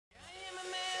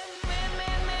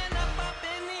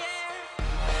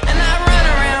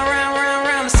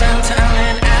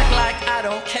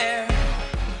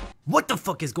the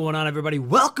fuck is going on, everybody?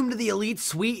 Welcome to the Elite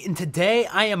Suite, and today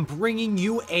I am bringing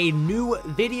you a new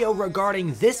video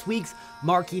regarding this week's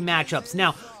marquee matchups.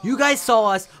 Now, you guys saw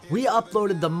us, we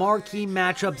uploaded the marquee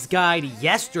matchups guide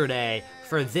yesterday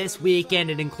for this weekend.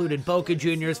 It included Boca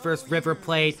Juniors versus River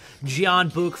Plate, Gian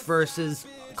Book versus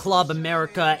Club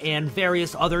America, and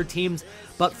various other teams.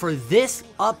 But for this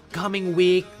upcoming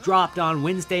week, dropped on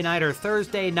Wednesday night or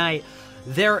Thursday night,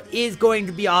 there is going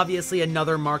to be obviously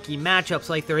another marquee matchups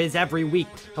like there is every week.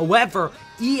 However,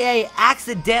 EA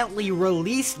accidentally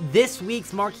released this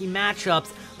week's marquee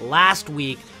matchups last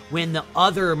week when the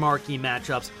other marquee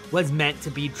matchups was meant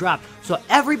to be dropped. So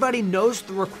everybody knows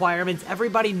the requirements,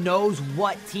 everybody knows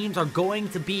what teams are going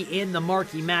to be in the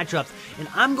marquee matchups, and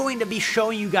I'm going to be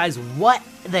showing you guys what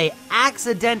they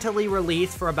accidentally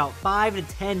released for about 5 to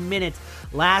 10 minutes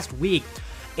last week,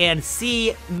 and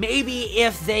see maybe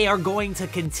if they are going to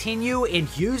continue and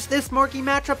use this marquee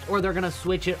matchup or they're going to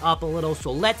switch it up a little.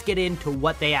 So let's get into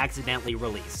what they accidentally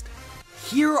released.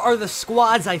 Here are the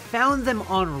squads. I found them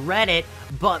on Reddit,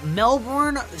 but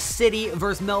Melbourne City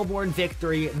versus Melbourne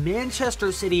Victory,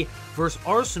 Manchester City versus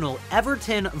Arsenal,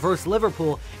 Everton versus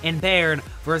Liverpool, and Bayern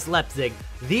versus Leipzig.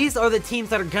 These are the teams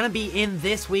that are going to be in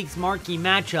this week's marquee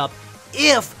matchup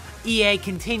if EA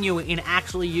continue and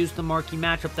actually use the marquee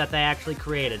matchup that they actually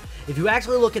created. If you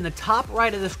actually look in the top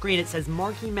right of the screen, it says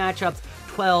marquee matchups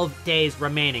 12 days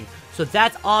remaining. So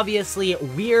that's obviously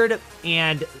weird,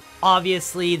 and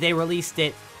obviously they released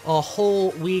it a whole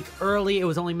week early. It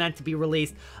was only meant to be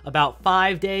released about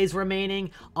 5 days remaining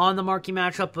on the marquee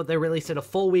matchup, but they released it a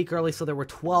full week early, so there were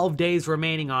 12 days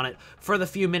remaining on it for the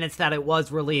few minutes that it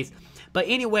was released. But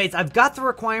anyways, I've got the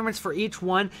requirements for each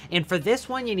one, and for this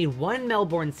one, you need one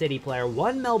Melbourne City player,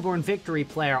 one Melbourne Victory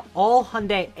player, all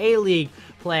Hyundai A-League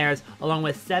players, along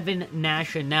with 7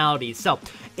 nationalities. So,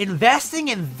 investing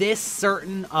in this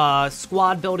certain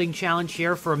squad building challenge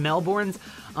here for Melbourne's,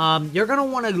 you're going to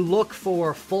want to look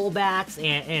for fullbacks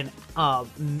and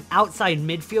outside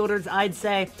midfielders, I'd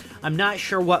say. I'm not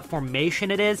sure what formation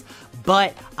it is,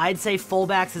 but I'd say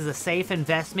fullbacks is a safe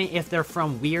investment if they're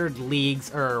from weird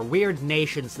leagues, or weird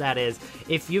nations, that is.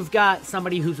 If you've got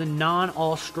somebody who's a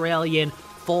non-Australian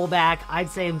fullback, I'd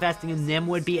say investing in them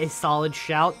would be a solid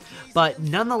shout. But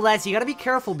nonetheless, you got to be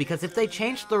careful, because if they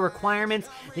change the requirements,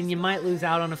 then you might lose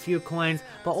out on a few coins.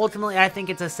 But ultimately, I think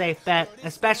it's a safe bet,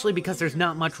 especially because there's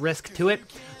not much risk to it.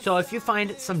 So if you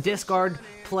find some discard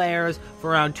players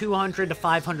for around 200 to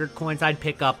 500 coins, I'd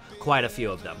pick up quite a few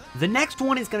of them. The next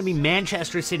one is going to be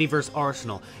Manchester City versus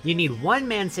Arsenal. You need one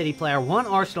Man City player, one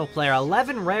Arsenal player,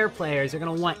 11 rare players. You're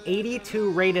going to want 82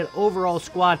 rated overall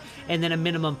squad, and then a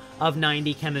minimum of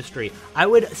 90 chemistry. I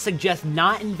would suggest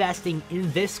not investing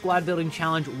in this squad building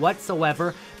challenge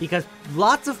whatsoever, because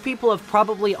lots of people have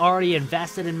probably already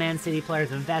invested in Man City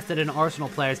players, invested in Arsenal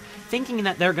players, thinking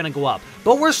that they're going to go up.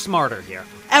 But we're smarter here.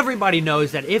 Everybody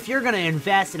knows that if you're going to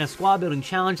invest in a squad building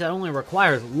challenge that only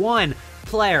requires one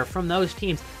player from those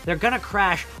teams, they're going to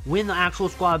crash when the actual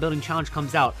squad building challenge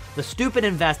comes out. The stupid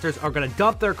investors are going to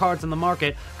dump their cards on the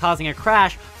market, causing a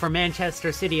crash for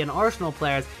Manchester City and Arsenal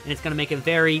players, and it's going to make it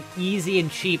very easy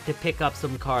and cheap to pick up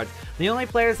some cards. The only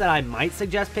players that I might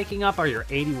suggest picking up are your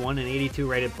 81 and 82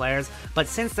 rated players, but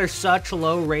since they're such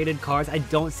low rated cards, I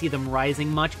don't see them rising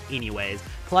much anyways.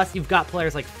 Plus, you've got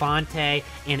players like Fonte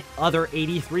and other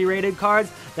 83 rated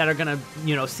cards that are going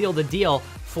to, seal the deal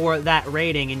for that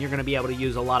rating, and you're going to be able to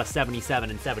use a lot of 77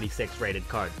 and 76 rated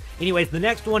cards. Anyways, the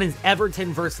next one is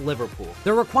Everton versus Liverpool.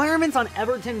 The requirements on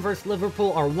Everton versus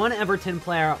Liverpool are one Everton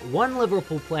player, one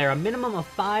Liverpool player, a minimum of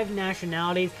 5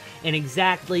 nationalities, and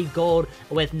exactly gold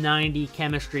with 90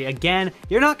 chemistry. Again,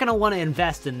 you're not going to want to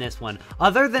invest in this one,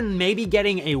 other than maybe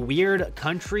getting a weird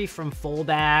country from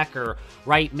fullback or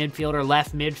right midfielder,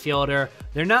 left midfielder.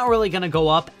 They're not really going to go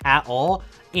up at all.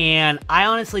 And I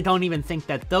honestly don't even think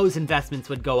that those investments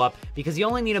would go up, because you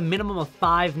only need a minimum of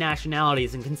 5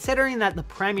 nationalities, and considering that the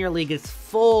Premier League is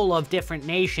full of different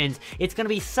nations, it's going to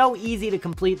be so easy to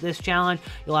complete this challenge.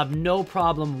 You'll have no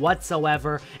problem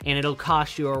whatsoever, and it'll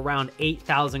cost you around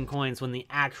 8,000 coins when the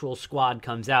actual squad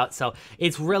comes out. So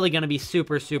it's really going to be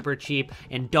super, super cheap,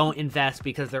 and don't invest,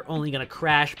 because they're only going to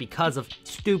crash because of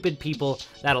stupid people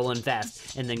that'll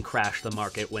invest and then crash the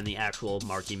market when the actual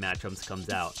marquee matchups comes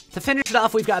out. To finish it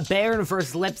off, we've got Bayern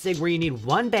versus Leipzig, where you need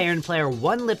one Bayern player,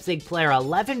 one Leipzig player,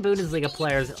 11 Bundesliga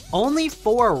players, only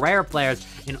 4 rare players,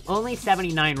 and only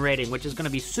 79 rating, which is going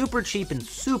to be super cheap and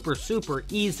super, super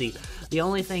easy. The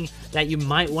only thing that you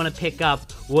might want to pick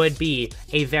up would be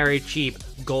a very cheap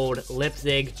gold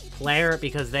Leipzig player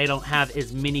because they don't have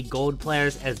as many gold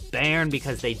players as Bayern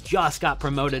because they just got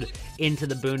promoted into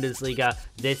the Bundesliga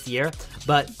this year.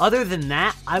 But other than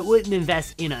that, I wouldn't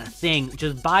invest in a thing.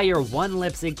 Just buy your one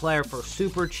Leipzig player for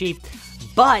super cheap.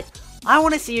 But I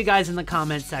want to see you guys in the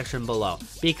comment section below,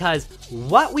 because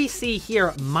what we see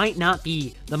here might not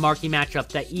be the marquee matchup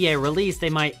that EA released. They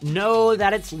might know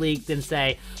that it's leaked and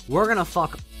say, we're going to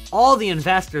fuck all the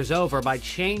investors over by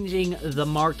changing the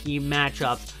marquee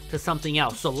matchups to something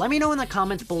else. So let me know in the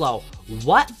comments below,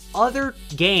 what other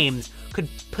games could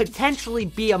potentially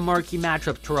be a marquee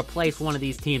matchup to replace one of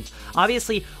these teams.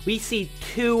 Obviously, we see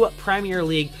 2 Premier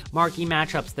League marquee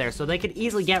matchups there, so they could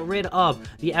easily get rid of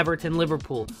the Everton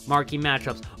Liverpool marquee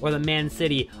matchups or the Man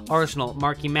City Arsenal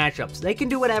marquee matchups. They can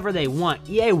do whatever they want.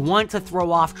 EA want to throw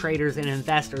off traders and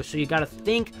investors, so you got to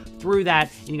think through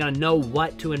that and you got to know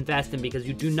what to invest in, because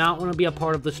you do not want to be a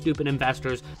part of the stupid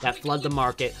investors that flood the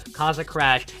market, cause a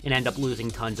crash, and end up losing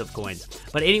tons of coins.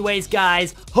 But anyways,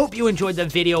 guys, hope you enjoyed the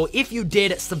video. If you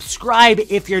did, subscribe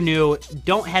if you're new.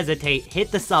 Don't hesitate.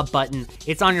 Hit the sub button.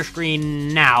 It's on your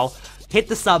screen now. Hit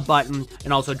the sub button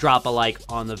and also drop a like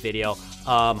on the video.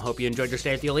 Hope you enjoyed your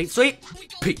stay at the Elite Suite.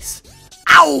 Peace.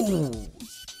 Ow!